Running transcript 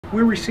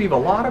We receive a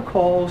lot of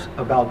calls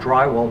about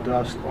drywall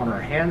dust on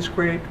our hand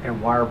scrape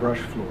and wire brush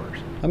floors.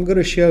 I'm going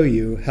to show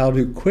you how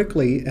to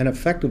quickly and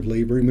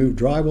effectively remove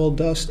drywall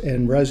dust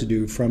and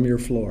residue from your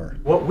floor.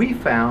 What we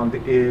found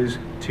is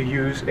to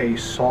use a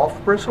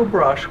soft bristle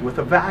brush with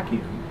a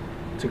vacuum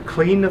to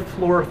clean the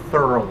floor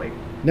thoroughly.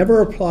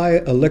 Never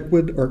apply a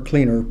liquid or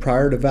cleaner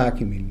prior to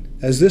vacuuming,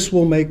 as this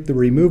will make the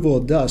removal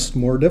of dust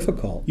more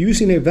difficult.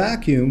 Using a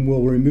vacuum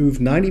will remove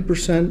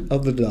 90%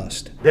 of the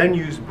dust. Then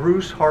use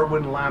Bruce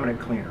hardwood and laminate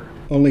cleaner.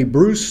 Only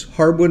Bruce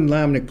hardwood and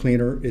laminate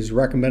cleaner is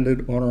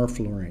recommended on our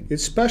flooring.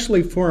 It's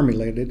specially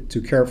formulated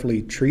to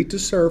carefully treat the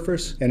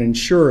surface and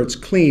ensure it's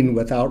clean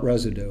without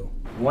residue.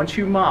 Once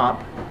you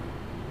mop,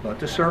 let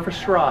the surface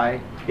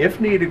dry.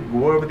 If needed,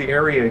 go over the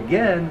area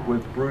again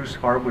with Bruce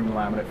hardwood and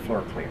laminate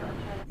floor cleaner.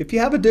 If you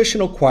have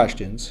additional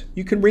questions,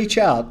 you can reach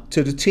out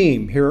to the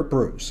team here at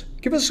Bruce.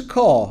 Give us a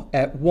call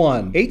at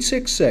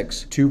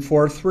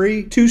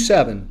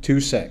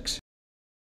 1-866-243-2726.